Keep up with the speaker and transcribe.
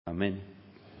Amen.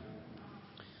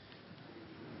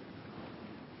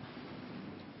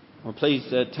 Well, please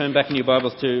turn back in your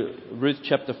Bibles to Ruth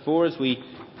chapter 4 as we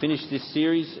finish this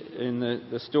series in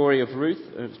the story of Ruth.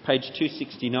 It's page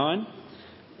 269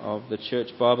 of the church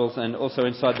Bibles, and also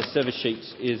inside the service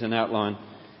sheets is an outline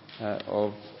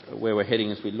of where we're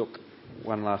heading as we look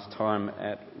one last time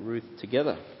at Ruth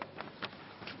together.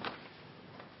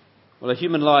 Well, a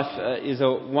human life is a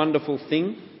wonderful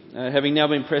thing. Having now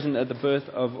been present at the birth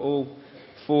of all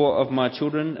four of my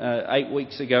children 8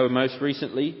 weeks ago most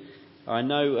recently, I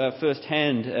know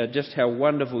firsthand just how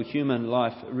wonderful human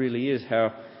life really is,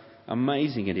 how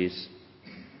amazing it is.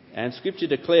 And Scripture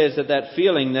declares that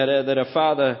feeling that a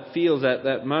father feels at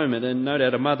that moment, and no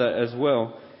doubt a mother as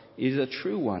well, is a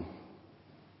true one.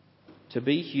 To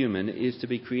be human is to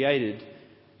be created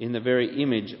in the very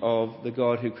image of the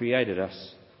God who created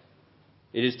us.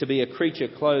 It is to be a creature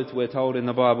clothed, we're told in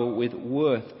the Bible, with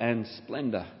worth and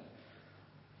splendour.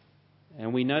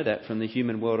 And we know that from the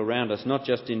human world around us, not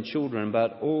just in children,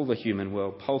 but all the human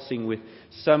world, pulsing with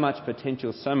so much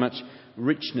potential, so much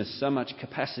richness, so much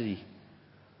capacity.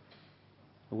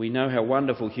 We know how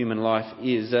wonderful human life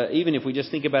is, even if we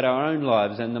just think about our own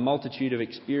lives and the multitude of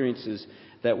experiences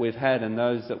that we've had and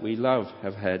those that we love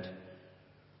have had.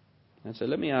 And so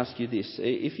let me ask you this.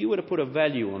 If you were to put a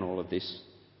value on all of this,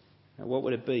 what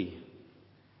would it be?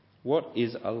 What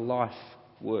is a life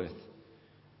worth?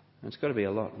 It's got to be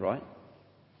a lot, right?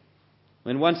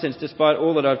 In one sense, despite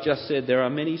all that I've just said, there are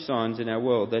many signs in our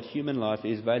world that human life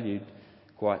is valued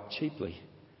quite cheaply.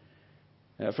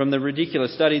 From the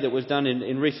ridiculous study that was done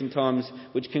in recent times,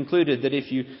 which concluded that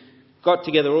if you got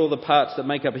together all the parts that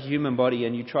make up a human body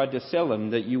and you tried to sell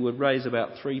them, that you would raise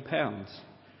about £3.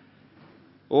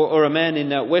 Or a man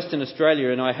in Western Australia,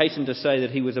 and I hasten to say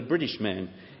that he was a British man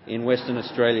in Western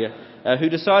Australia, who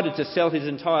decided to sell his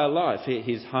entire life,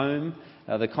 his home,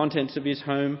 the contents of his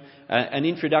home, an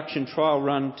introduction trial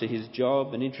run to his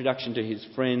job, an introduction to his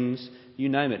friends, you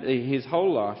name it, his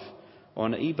whole life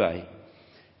on eBay.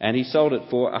 And he sold it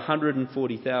for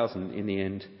 $140,000 in the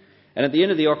end. And at the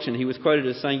end of the auction, he was quoted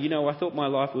as saying, I thought my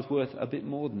life was worth a bit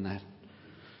more than that.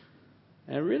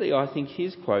 And really, I think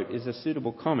his quote is a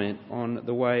suitable comment on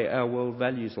the way our world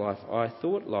values life. I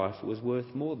thought life was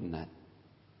worth more than that.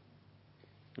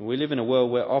 We live in a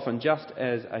world where often, just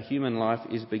as a human life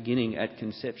is beginning at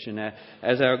conception,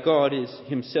 as our God is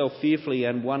himself fearfully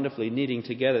and wonderfully knitting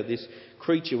together this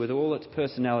creature with all its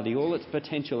personality, all its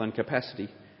potential and capacity,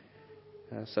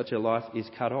 such a life is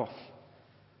cut off.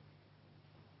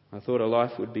 I thought a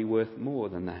life would be worth more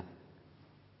than that.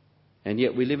 And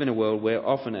yet we live in a world where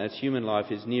often, as human life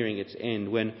is nearing its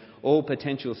end, when all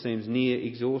potential seems near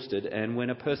exhausted, and when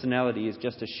a personality is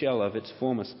just a shell of its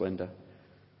former splendour,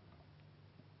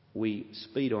 we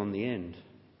speed on the end.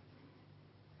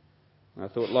 I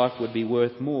thought life would be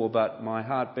worth more, but my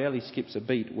heart barely skips a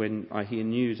beat when I hear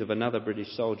news of another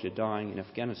British soldier dying in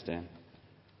Afghanistan.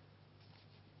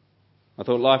 I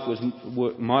thought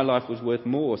my life was worth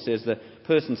more, says the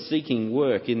person seeking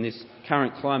work in this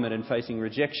current climate and facing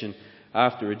rejection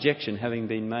after rejection, having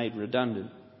been made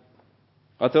redundant.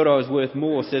 I thought I was worth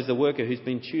more, says the worker who's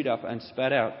been chewed up and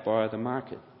spat out by the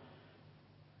market.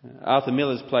 Arthur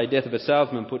Miller's play Death of a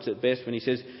Salesman puts it best when he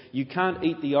says, "You can't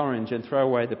eat the orange and throw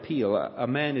away the peel. A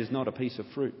man is not a piece of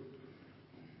fruit."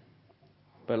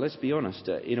 But let's be honest,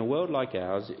 in a world like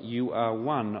ours, you are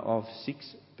one of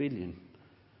 6 billion.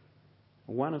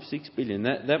 One of 6 billion.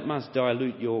 That must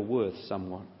dilute your worth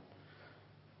somewhat.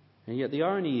 And yet the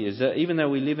irony is, even though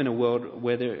we live in a world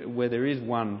where there is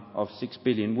one of 6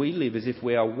 billion, we live as if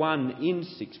we are one in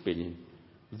 6 billion.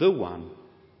 The one.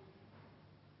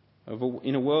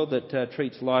 In a world that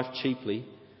treats life cheaply,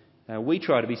 we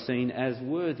try to be seen as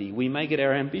worthy. We make it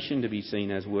our ambition to be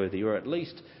seen as worthy, or at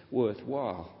least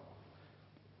worthwhile.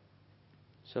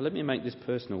 So let me make this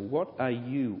personal. What are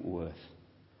you worth?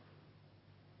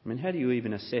 I mean, how do you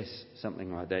even assess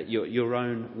something like that, your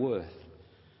own worth?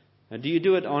 Do you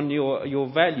do it on your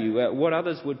value, what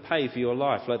others would pay for your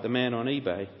life, like the man on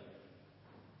eBay?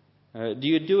 Do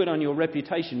you do it on your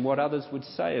reputation, what others would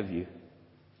say of you?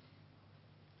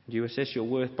 Do you assess your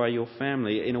worth by your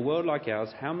family? In a world like ours,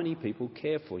 how many people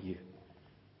care for you?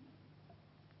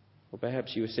 Or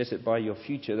perhaps you assess it by your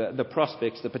future, the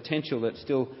prospects, the potential that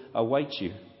still awaits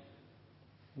you.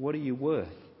 What are you worth?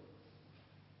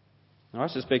 Now, I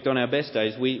suspect on our best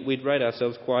days we'd rate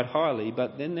ourselves quite highly,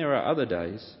 but then there are other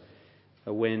days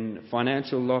when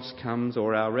financial loss comes,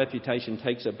 or our reputation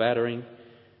takes a battering,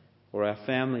 or our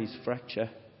families fracture,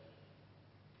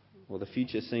 or the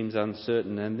future seems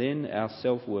uncertain, and then our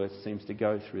self-worth seems to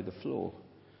go through the floor.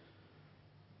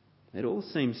 It all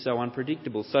seems so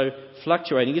unpredictable, so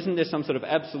fluctuating. Isn't there some sort of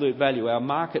absolute value, our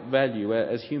market value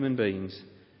as human beings?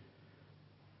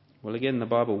 Well, again, the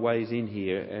Bible weighs in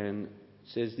here and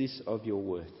says this of your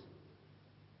worth.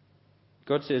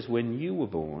 God says, when you were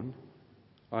born,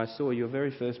 I saw your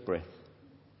very first breath.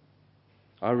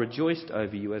 I rejoiced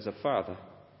over you as a father.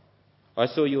 I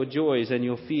saw your joys and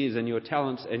your fears and your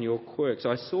talents and your quirks.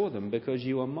 I saw them because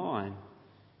you are mine.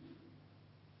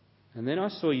 And then I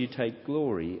saw you take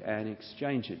glory and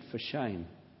exchange it for shame.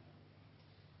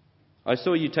 I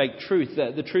saw you take truth,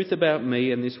 the truth about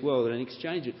me and this world, and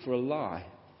exchange it for a lie.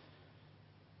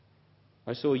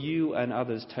 I saw you and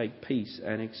others take peace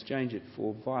and exchange it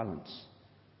for violence.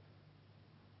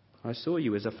 I saw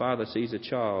you as a father sees a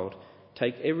child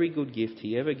take every good gift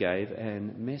he ever gave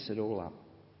and mess it all up.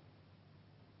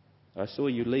 I saw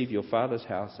you leave your father's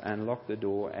house and lock the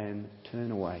door and turn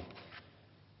away.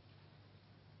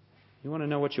 You want to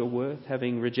know what you're worth,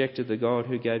 having rejected the God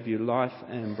who gave you life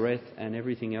and breath and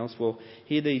everything else? Well,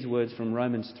 hear these words from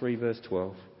Romans 3 verse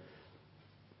 12.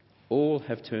 All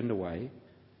have turned away.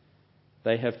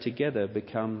 They have together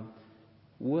become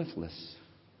worthless.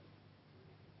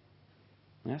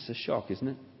 That's a shock, isn't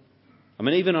it? I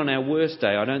mean, even on our worst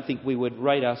day, I don't think we would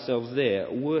rate ourselves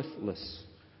there. Worthless.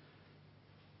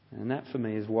 And that for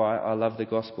me is why I love the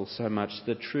gospel so much.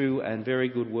 The true and very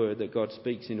good word that God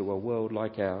speaks into a world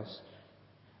like ours.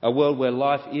 A world where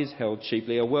life is held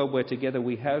cheaply. A world where together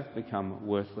we have become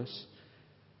worthless.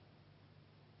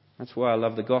 That's why I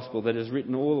love the gospel that is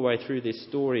written all the way through this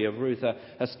story of Ruth.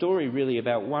 A story really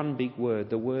about one big word,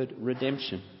 the word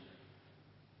redemption.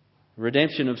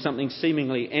 Redemption of something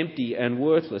seemingly empty and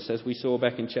worthless, as we saw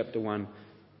back in chapter 1.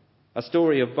 A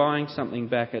story of buying something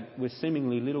back with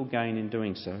seemingly little gain in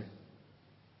doing so,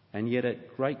 and yet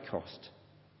at great cost.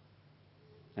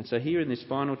 And so here in this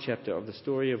final chapter of the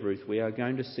story of Ruth, we are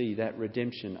going to see that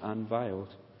redemption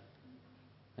unveiled.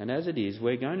 And as it is,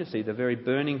 we're going to see the very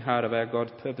burning heart of our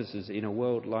God's purposes in a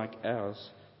world like ours,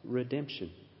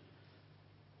 redemption.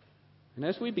 And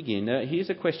as we begin, here's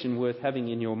a question worth having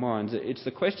in your minds. It's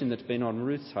the question that's been on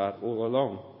Ruth's heart all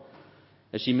along.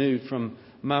 As she moved from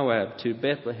Moab to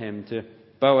Bethlehem to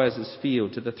Boaz's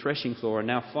field to the threshing floor and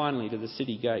now finally to the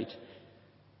city gate.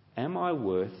 Am I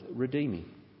worth redeeming?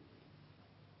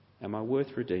 Am I worth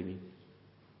redeeming?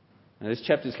 Now this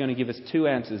chapter is going to give us two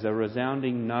answers, a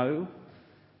resounding no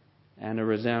and a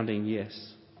resounding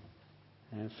yes.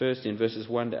 And first in verses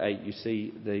 1 to 8 you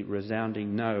see the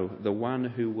resounding no, the one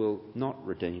who will not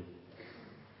redeem.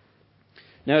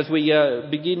 Now as we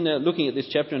begin looking at this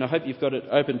chapter, and I hope you've got it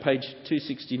open, page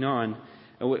 269,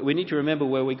 we need to remember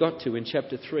where we got to in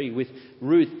chapter 3 with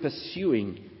Ruth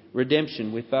pursuing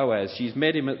redemption with Boaz. She's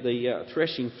met him at the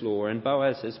threshing floor and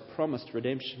Boaz has promised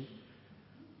redemption.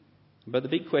 But the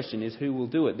big question is, who will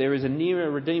do it? There is a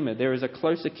nearer redeemer, there is a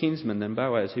closer kinsman than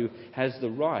Boaz who has the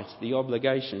right, the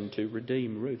obligation to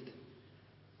redeem Ruth.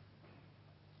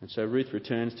 And so Ruth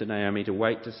returns to Naomi to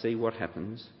wait to see what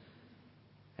happens.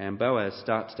 And Boaz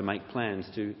starts to make plans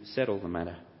to settle the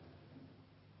matter.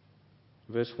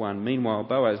 Verse 1, meanwhile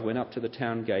Boaz went up to the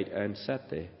town gate and sat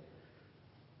there.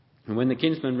 And when the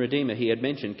kinsman redeemer he had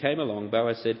mentioned came along,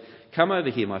 Boaz said, "Come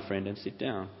over here, my friend, and sit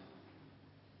down."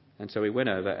 And so he went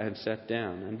over and sat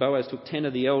down. And Boaz took 10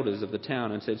 of the elders of the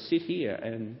town and said, "Sit here."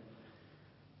 And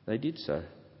they did so.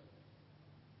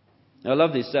 I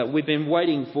love this. We've been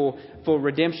waiting for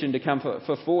redemption to come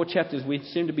for 4 chapters. We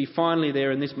seem to be finally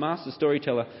there, and this master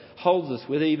storyteller holds us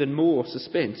with even more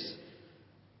suspense.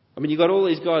 I mean, you've got all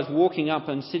these guys walking up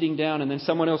and sitting down, and then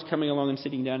someone else coming along and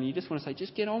sitting down, and you just want to say,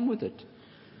 just get on with it.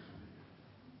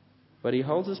 But he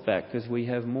holds us back because we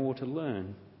have more to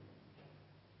learn.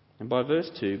 And by verse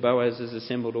 2, Boaz has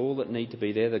assembled all that need to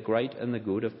be there, the great and the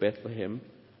good of Bethlehem,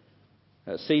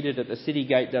 seated at the city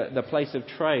gate, the place of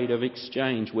trade, of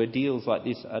exchange, where deals like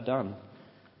this are done.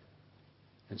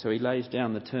 And so he lays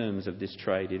down the terms of this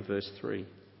trade in verse 3.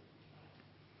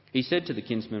 He said to the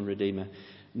kinsman redeemer,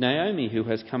 "Naomi, who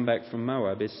has come back from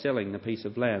Moab, is selling the piece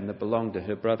of land that belonged to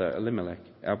her brother Elimelech,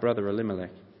 our brother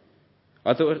Elimelech.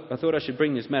 I thought I should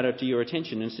bring this matter to your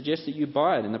attention and suggest that you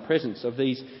buy it in the presence of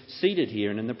these seated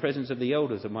here and in the presence of the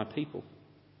elders of my people.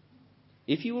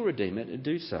 If you will redeem it,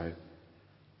 do so.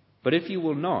 But if you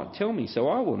will not, tell me so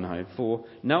I will know, for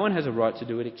no one has a right to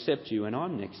do it except you, and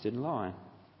I'm next in line."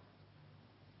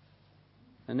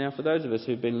 And now for those of us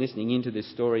who've been listening into this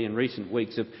story in recent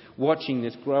weeks of watching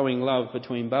this growing love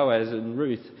between Boaz and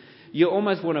Ruth, you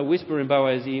almost want to whisper in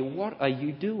Boaz's ear, "What are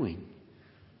you doing?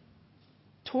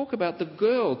 Talk about the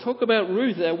girl. Talk about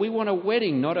Ruth. We want a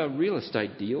wedding, not a real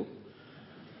estate deal.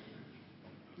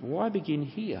 Why begin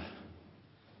here?"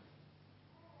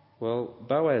 Well,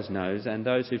 Boaz knows, and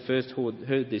those who first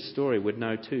heard this story would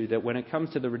know too, that when it comes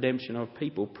to the redemption of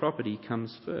people, property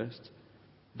comes first.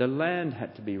 The land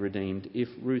had to be redeemed if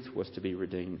Ruth was to be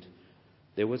redeemed.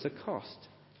 There was a cost.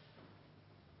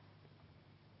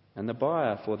 And the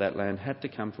buyer for that land had to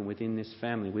come from within this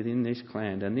family, within this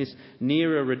clan. And this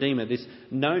nearer redeemer, this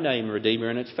no-name redeemer,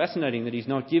 and it's fascinating that he's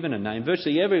not given a name.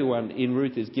 Virtually everyone in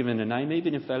Ruth is given a name,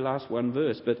 even if they last one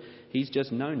verse, but he's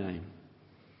just no name.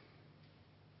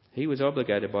 He was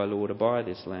obligated by law to buy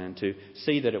this land, to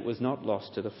see that it was not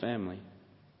lost to the family.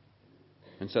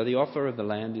 And so the offer of the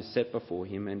land is set before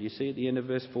him, and you see at the end of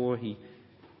verse 4, he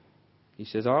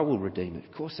says, I will redeem it.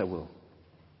 Of course I will.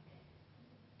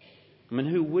 I mean,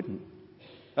 who wouldn't?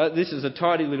 This is a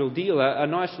tidy little deal, a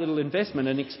nice little investment,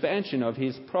 an expansion of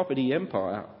his property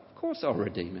empire. Of course I'll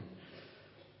redeem it.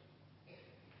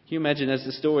 Can you imagine as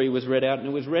the story was read out, and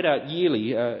it was read out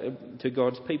yearly to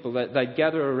God's people, that they'd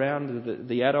gather around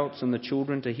the adults and the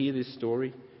children to hear this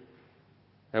story?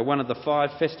 One of the 5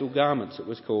 festal garments, it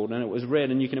was called, and it was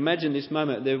read. And you can imagine this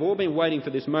moment. They've all been waiting for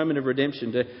this moment of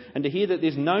redemption, and to hear that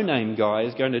this no-name guy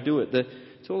is going to do it,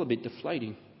 it's all a bit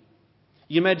deflating.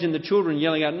 You imagine the children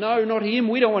yelling out, no, not him,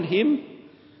 we don't want him.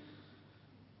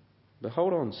 But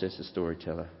hold on, says the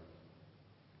storyteller.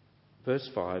 Verse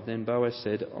 5, then Boaz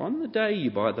said, on the day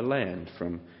you buy the land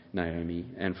from Naomi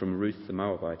and from Ruth the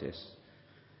Moabitess,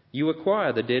 you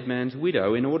acquire the dead man's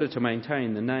widow in order to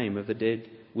maintain the name of the dead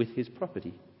with his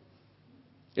property.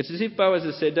 It's as if Boaz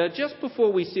has said, just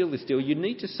before we seal this deal, you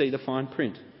need to see the fine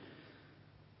print.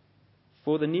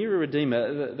 For the nearer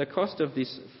redeemer, the cost of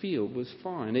this field was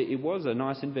fine. It was a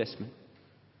nice investment.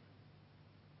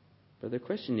 But the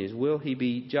question is, will he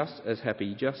be just as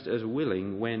happy, just as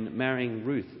willing when marrying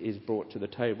Ruth is brought to the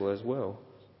table as well?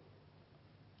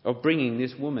 Of bringing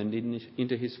this woman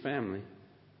into his family?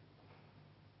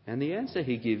 And the answer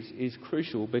he gives is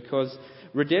crucial, because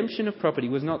redemption of property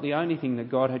was not the only thing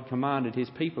that God had commanded his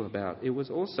people about. It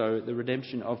was also the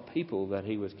redemption of people that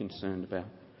he was concerned about.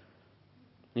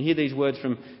 And hear these words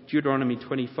from Deuteronomy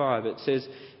 25. It says,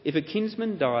 if a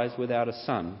kinsman dies without a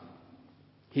son,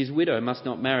 his widow must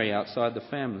not marry outside the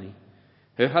family.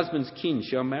 Her husband's kin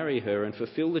shall marry her and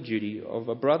fulfill the duty of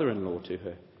a brother-in-law to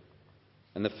her.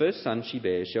 And the first son she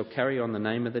bears shall carry on the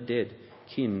name of the dead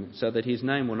kin, so that his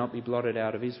name will not be blotted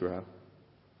out of Israel.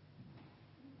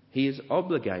 He is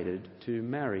obligated to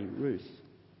marry Ruth.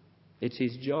 It's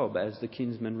his job as the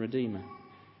kinsman redeemer.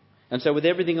 And so with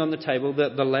everything on the table,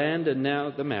 the land and now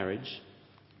the marriage,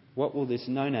 what will this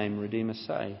no-name redeemer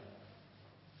say?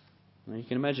 Well, you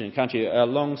can imagine, can't you, a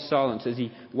long silence as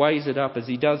he weighs it up, as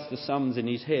he does the sums in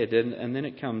his head, and then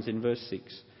it comes in verse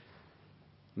 6.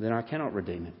 Then I cannot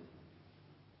redeem it,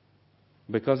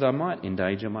 because I might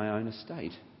endanger my own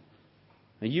estate.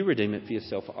 Now you redeem it for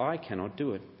yourself, I cannot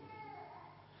do it.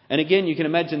 And again, you can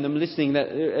imagine them listening, that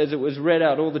as it was read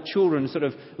out, all the children sort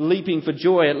of leaping for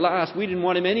joy. At last, we didn't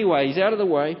want him anyway, he's out of the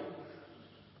way.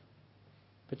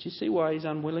 But you see why he's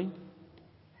unwilling?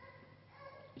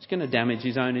 It's going to damage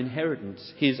his own inheritance,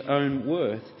 his own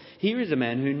worth. Here is a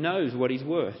man who knows what he's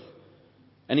worth.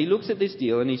 And he looks at this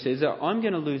deal and he says, I'm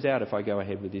going to lose out if I go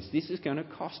ahead with this. This is going to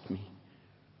cost me.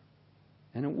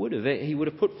 And it would have. He would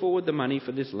have put forward the money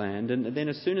for this land, and then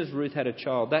as soon as Ruth had a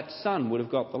child, that son would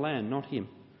have got the land, not him.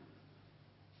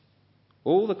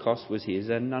 All the cost was his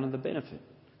and none of the benefit.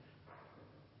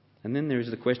 And then there is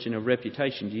the question of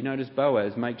reputation. Do you notice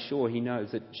Boaz makes sure he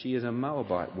knows that she is a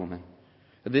Moabite woman?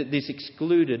 This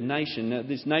excluded nation,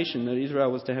 this nation that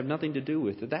Israel was to have nothing to do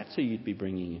with, that's who you'd be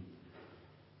bringing in.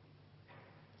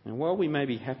 And while we may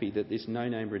be happy that this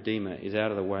no-name Redeemer is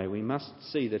out of the way, we must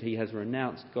see that he has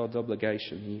renounced God's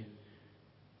obligation here,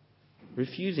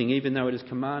 refusing even though it is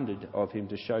commanded of him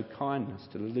to show kindness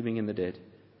to the living and the dead.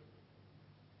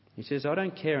 He says, I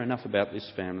don't care enough about this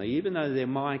family, even though they're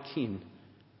my kin.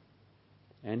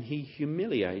 And he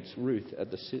humiliates Ruth at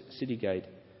the city gate.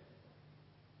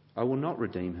 I will not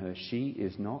redeem her. She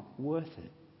is not worth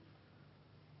it.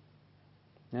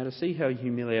 Now, to see how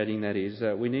humiliating that is,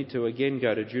 we need to again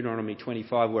go to Deuteronomy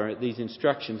 25, where these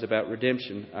instructions about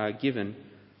redemption are given,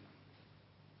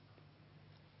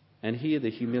 and hear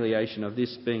the humiliation of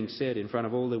this being said in front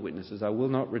of all the witnesses. I will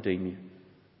not redeem you.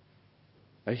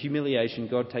 A humiliation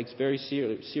God takes very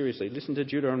seriously. Listen to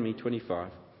Deuteronomy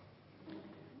 25.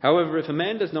 However, if a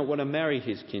man does not want to marry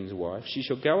his kin's wife, she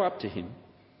shall go up to him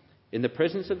in the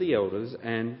presence of the elders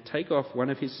and take off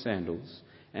one of his sandals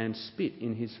and spit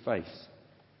in his face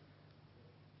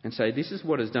and say, this is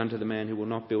what is done to the man who will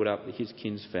not build up his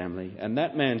kin's family. And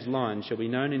that man's line shall be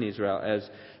known in Israel as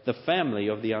the family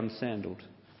of the unsandaled.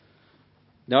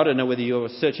 Now, I don't know whether you're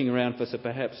searching around for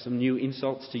perhaps some new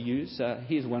insults to use.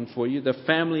 Here's one for you. The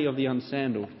family of the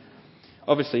unsandaled.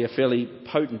 Obviously a fairly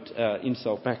potent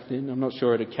insult back then. I'm not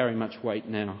sure it'd carry much weight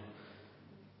now.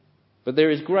 But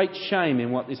there is great shame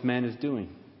in what this man is doing.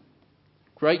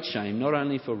 Great shame, not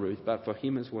only for Ruth, but for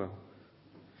him as well.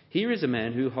 Here is a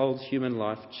man who holds human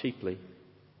life cheaply.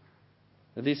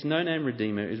 This no-name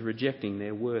Redeemer is rejecting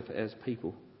their worth as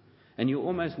people. And you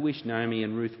almost wish Naomi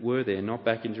and Ruth were there, not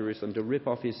back in Jerusalem, to rip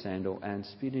off his sandal and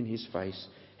spit in his face.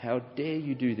 How dare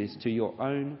you do this to your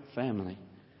own family?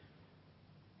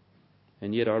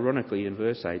 And yet, ironically, in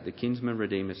verse 8, the kinsman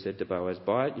Redeemer said to Boaz,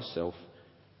 "Buy it yourself."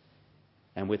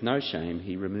 And with no shame,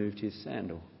 he removed his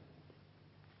sandal.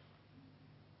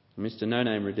 Mr.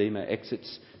 No-Name Redeemer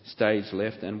exits stage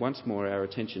left, and once more our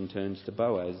attention turns to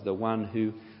Boaz, the one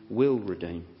who will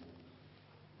redeem.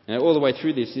 Now, all the way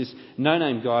through this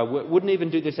no-name guy wouldn't even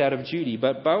do this out of duty,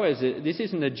 but Boaz, this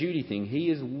isn't a duty thing. He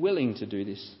is willing to do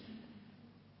this.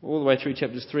 All the way through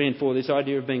chapters 3 and 4, this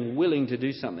idea of being willing to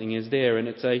do something is there, and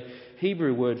it's a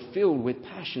Hebrew word filled with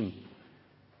passion.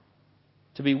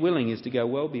 To be willing is to go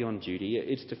well beyond duty.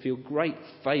 It's to feel great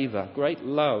favour, great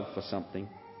love for something.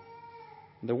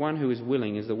 The one who is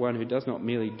willing is the one who does not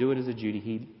merely do it as a duty,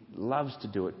 he loves to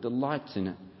do it, delights in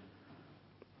it.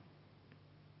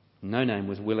 No Name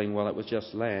was willing while it was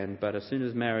just land, but as soon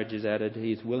as marriage is added,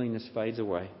 his willingness fades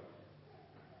away.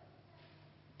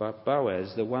 But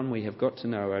Boaz, the one we have got to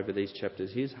know over these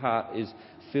chapters, his heart is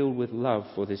filled with love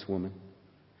for this woman.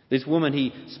 This woman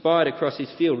he spied across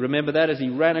his field. Remember that as he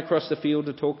ran across the field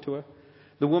to talk to her?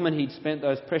 The woman he'd spent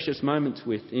those precious moments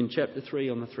with in chapter 3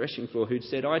 on the threshing floor, who'd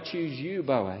said, "I choose you,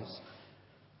 Boaz."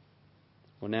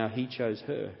 Well, now he chose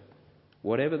her.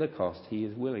 Whatever the cost, he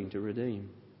is willing to redeem.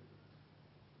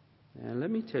 Now,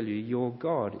 let me tell you, your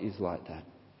God is like that.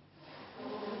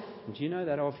 Do you know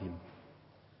that of him?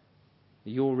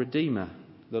 Your Redeemer,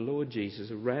 the Lord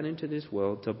Jesus, ran into this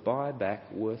world to buy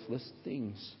back worthless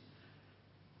things.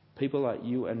 People like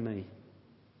you and me.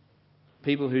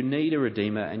 People who need a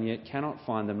Redeemer and yet cannot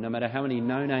find them, no matter how many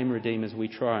no-name Redeemers we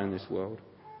try in this world.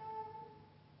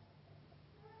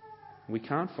 We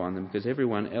can't find them because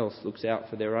everyone else looks out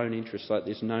for their own interests, like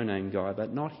this no-name guy,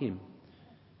 but not him.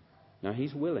 No,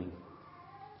 he's willing.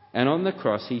 And on the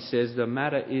cross he says, the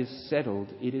matter is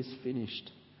settled, it is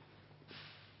finished.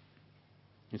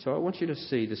 And so I want you to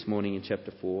see this morning in chapter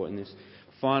 4, in this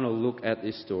final look at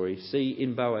this story, see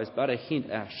in Boaz but a hint,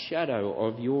 a shadow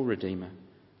of your Redeemer.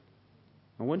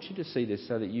 I want you to see this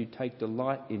so that you take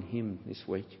delight in him this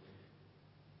week.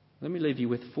 Let me leave you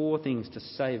with 4 things to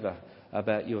savour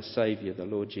about your Saviour, the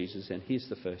Lord Jesus, and here's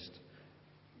the first.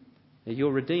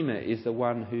 Your Redeemer is the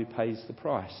one who pays the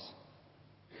price.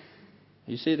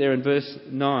 You see it there in verse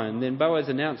 9. Then Boaz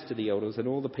announced to the elders and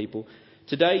all the people,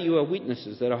 "Today you are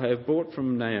witnesses that I have brought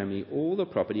from Naomi all the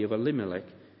property of Elimelech,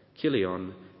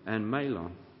 Chilion and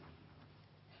Mahlon."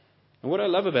 And what I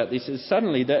love about this is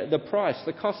suddenly the price,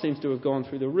 the cost seems to have gone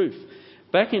through the roof.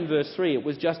 Back in verse 3 it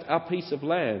was just a piece of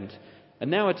land, and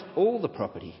now it's all the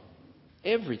property,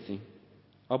 everything.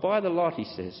 "I'll buy the lot," he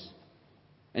says.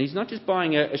 And he's not just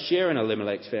buying a share in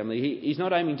Elimelech's family, he's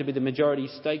not aiming to be the majority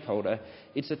stakeholder.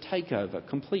 It's a takeover,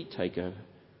 complete takeover.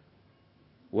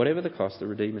 Whatever the cost, the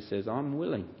Redeemer says, "I'm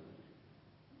willing."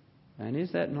 And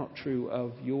is that not true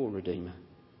of your Redeemer?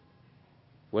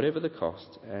 Whatever the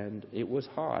cost, and it was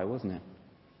high, wasn't it?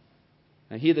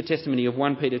 Now hear the testimony of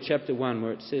 1 Peter chapter 1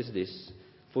 where it says this,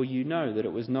 "For you know that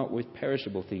it was not with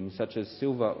perishable things such as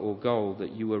silver or gold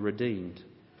that you were redeemed,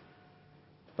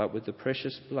 but with the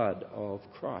precious blood of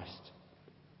Christ."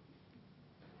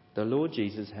 The Lord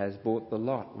Jesus has bought the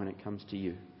lot when it comes to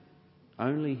you.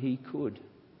 Only he could.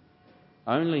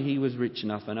 Only he was rich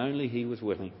enough and only he was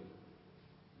willing.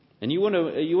 And you want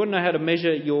to know how to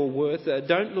measure your worth?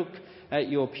 Don't look at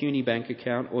your puny bank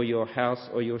account or your house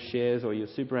or your shares or your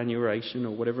superannuation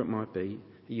or whatever it might be.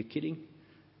 Are you kidding?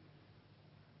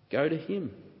 Go to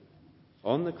him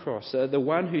on the cross, the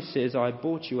one who says, "I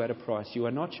bought you at a price. You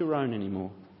are not your own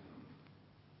anymore.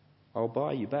 I'll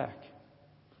buy you back."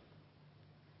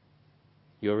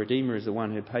 Your Redeemer is the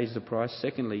one who pays the price.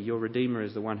 Secondly, your Redeemer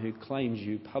is the one who claims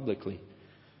you publicly.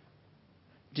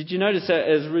 Did you notice that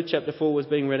as Ruth chapter 4 was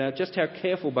being read out, just how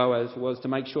careful Boaz was to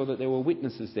make sure that there were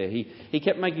witnesses there? He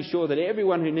kept making sure that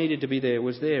everyone who needed to be there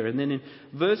was there. And then in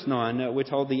verse 9, we're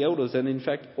told the elders, and in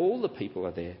fact all the people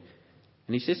are there.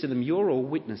 And he says to them, "You're all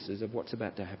witnesses of what's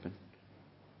about to happen."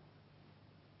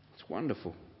 It's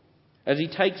wonderful. As he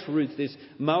takes Ruth, this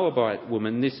Moabite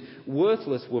woman, this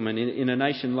worthless woman in a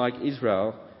nation like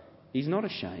Israel, he's not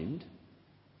ashamed.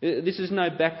 This is no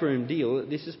backroom deal.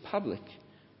 This is public.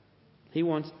 He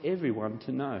wants everyone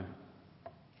to know.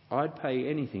 I'd pay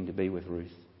anything to be with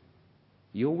Ruth.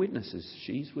 You're witnesses.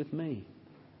 She's with me.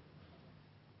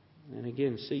 And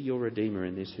again, see your Redeemer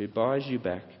in this, who buys you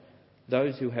back,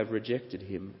 those who have rejected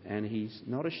him, and he's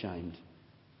not ashamed.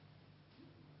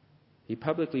 He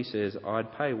publicly says,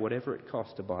 I'd pay whatever it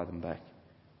costs to buy them back.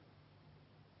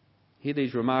 Hear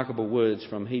these remarkable words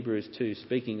from Hebrews 2,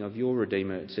 speaking of your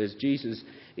Redeemer. It says, Jesus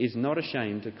is not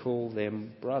ashamed to call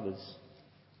them brothers.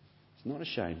 He's not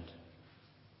ashamed.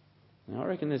 And I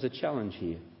reckon there's a challenge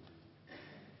here.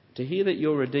 To hear that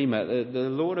your Redeemer, the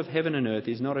Lord of heaven and earth,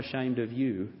 is not ashamed of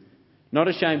you, not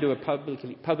ashamed to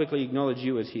publicly acknowledge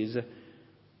you as his,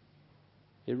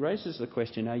 it raises the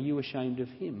question, are you ashamed of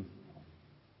him?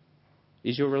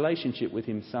 Is your relationship with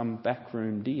him some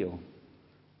backroom deal?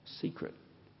 Secret?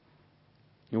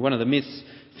 One of the myths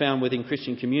found within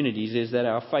Christian communities is that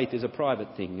our faith is a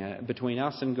private thing between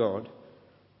us and God.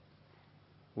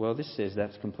 Well, this says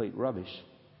that's complete rubbish.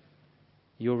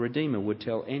 Your Redeemer would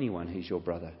tell anyone he's your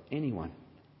brother, anyone.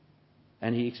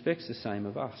 And he expects the same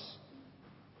of us.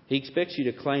 He expects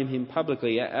you to claim him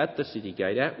publicly at the city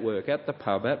gate, at work, at the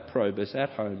pub, at Probus, at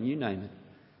home, you name it.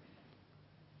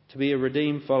 To be a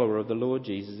redeemed follower of the Lord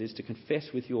Jesus is to confess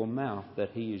with your mouth that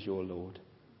he is your Lord.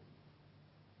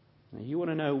 Now, you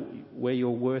want to know where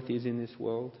your worth is in this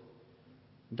world?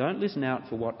 Don't listen out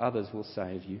for what others will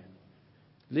say of you.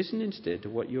 Listen instead to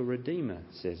what your Redeemer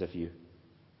says of you.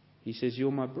 He says,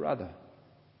 you're my brother.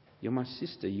 You're my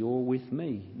sister. You're with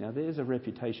me. Now, there's a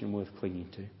reputation worth clinging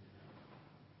to.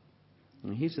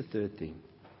 And here's the third thing.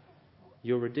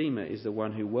 Your Redeemer is the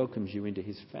one who welcomes you into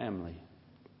his family.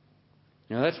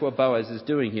 Now, that's what Boaz is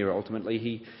doing here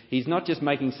ultimately. He's not just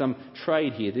making some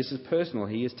trade here. This is personal.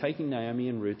 He is taking Naomi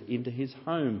and Ruth into his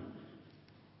home.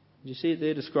 Do you see it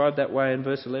there described that way in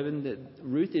verse 11? That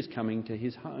Ruth is coming to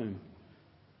his home.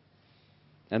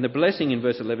 And the blessing in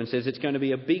verse 11 says it's going to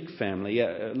be a big family.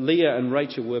 Leah and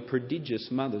Rachel were prodigious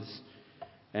mothers,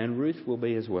 and Ruth will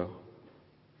be as well.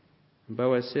 And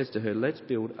Boaz says to her, let's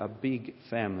build a big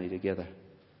family together.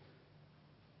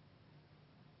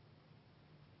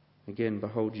 Again,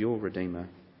 behold your Redeemer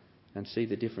and see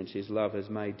the difference his love has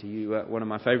made to you. One of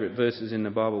my favourite verses in the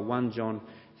Bible, 1 John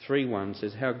 3:1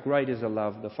 says, how great is the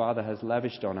love the Father has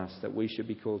lavished on us that we should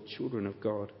be called children of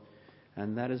God.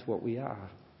 And that is what we are.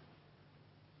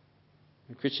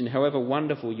 Christian, however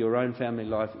wonderful your own family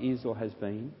life is or has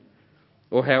been,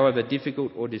 or however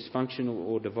difficult or dysfunctional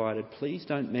or divided, please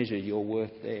don't measure your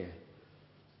worth there.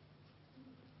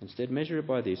 Instead, measure it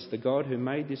by this. The God who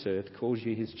made this earth calls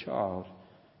you his child,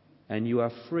 and you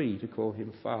are free to call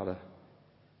him Father,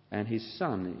 and his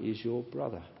Son is your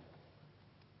brother.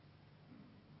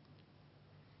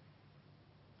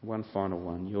 One final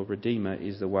one. Your Redeemer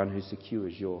is the one who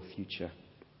secures your future.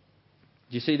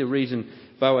 Do you see the reason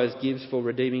Boaz gives for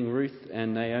redeeming Ruth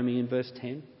and Naomi in verse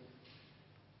 10?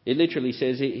 It literally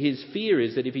says his fear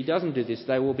is that if he doesn't do this,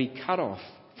 they will be cut off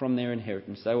from their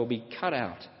inheritance. They will be cut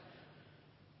out.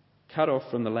 Cut off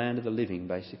from the land of the living,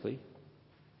 basically.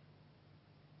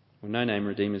 Well, No Name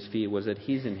Redeemer's fear was that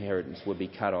his inheritance would be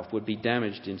cut off, would be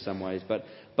damaged in some ways. But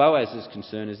Boaz's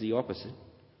concern is the opposite.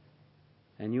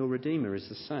 And your Redeemer is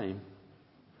the same.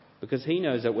 Because he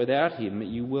knows that without him,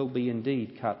 you will be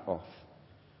indeed cut off.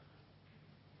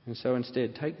 And so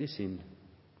instead, take this in.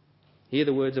 Hear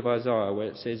the words of Isaiah where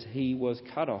it says, he was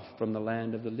cut off from the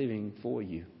land of the living for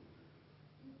you.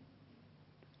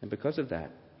 And because of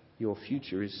that, your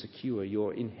future is secure.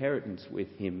 Your inheritance with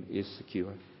him is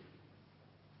secure.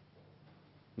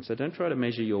 And so don't try to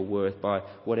measure your worth by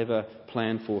whatever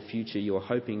plan for future you're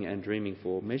hoping and dreaming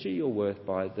for. Measure your worth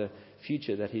by the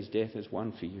future that his death has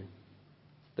won for you,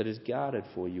 that is guarded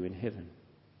for you in heaven.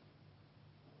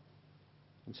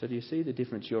 And so do you see the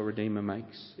difference your Redeemer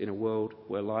makes in a world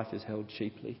where life is held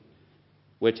cheaply,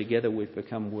 where together we've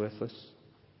become worthless?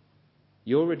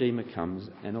 Your Redeemer comes,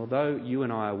 and although you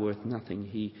and I are worth nothing,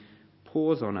 he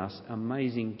pours on us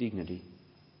amazing dignity,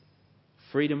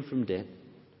 freedom from debt,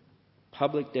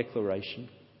 public declaration,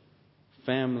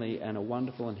 family, and a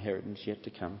wonderful inheritance yet to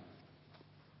come.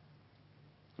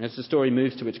 As the story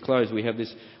moves to its close, we have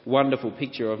this wonderful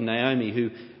picture of Naomi, who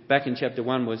back in chapter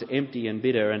 1 was empty and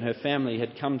bitter, and her family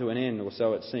had come to an end, or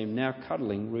so it seemed, now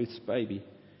cuddling Ruth's baby,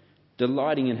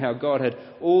 delighting in how God had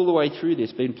all the way through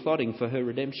this been plotting for her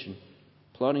redemption,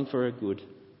 plotting for her good.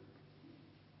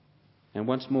 And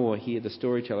once more here the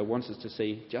storyteller wants us to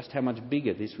see just how much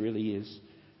bigger this really is.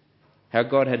 How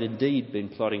God had indeed been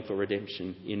plotting for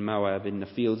redemption in Moab, in the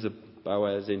fields of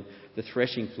Boaz, in the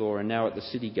threshing floor, and now at the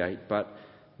city gate, but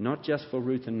not just for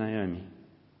Ruth and Naomi.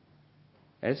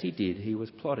 As he did, he was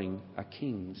plotting a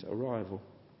king's arrival.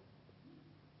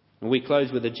 And we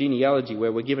close with a genealogy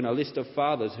where we're given a list of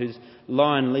fathers whose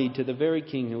line lead to the very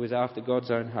king who was after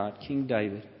God's own heart, King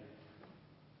David.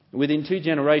 Within 2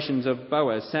 generations of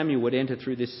Boaz, Samuel would enter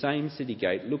through this same city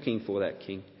gate looking for that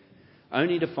king,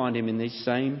 only to find him in these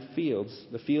same fields,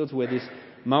 the fields where this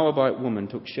Moabite woman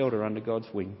took shelter under God's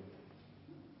wing.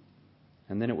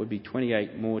 And then it would be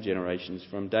 28 more generations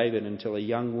from David until a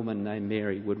young woman named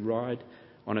Mary would ride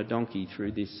on a donkey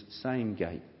through this same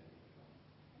gate,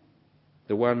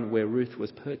 the one where Ruth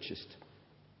was purchased.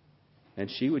 And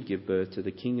she would give birth to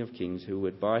the King of Kings, who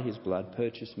would by his blood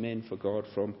purchase men for God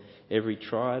from every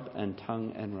tribe and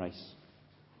tongue and race.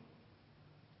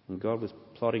 And God was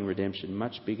plotting redemption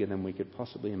much bigger than we could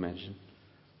possibly imagine.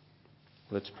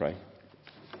 Let's pray.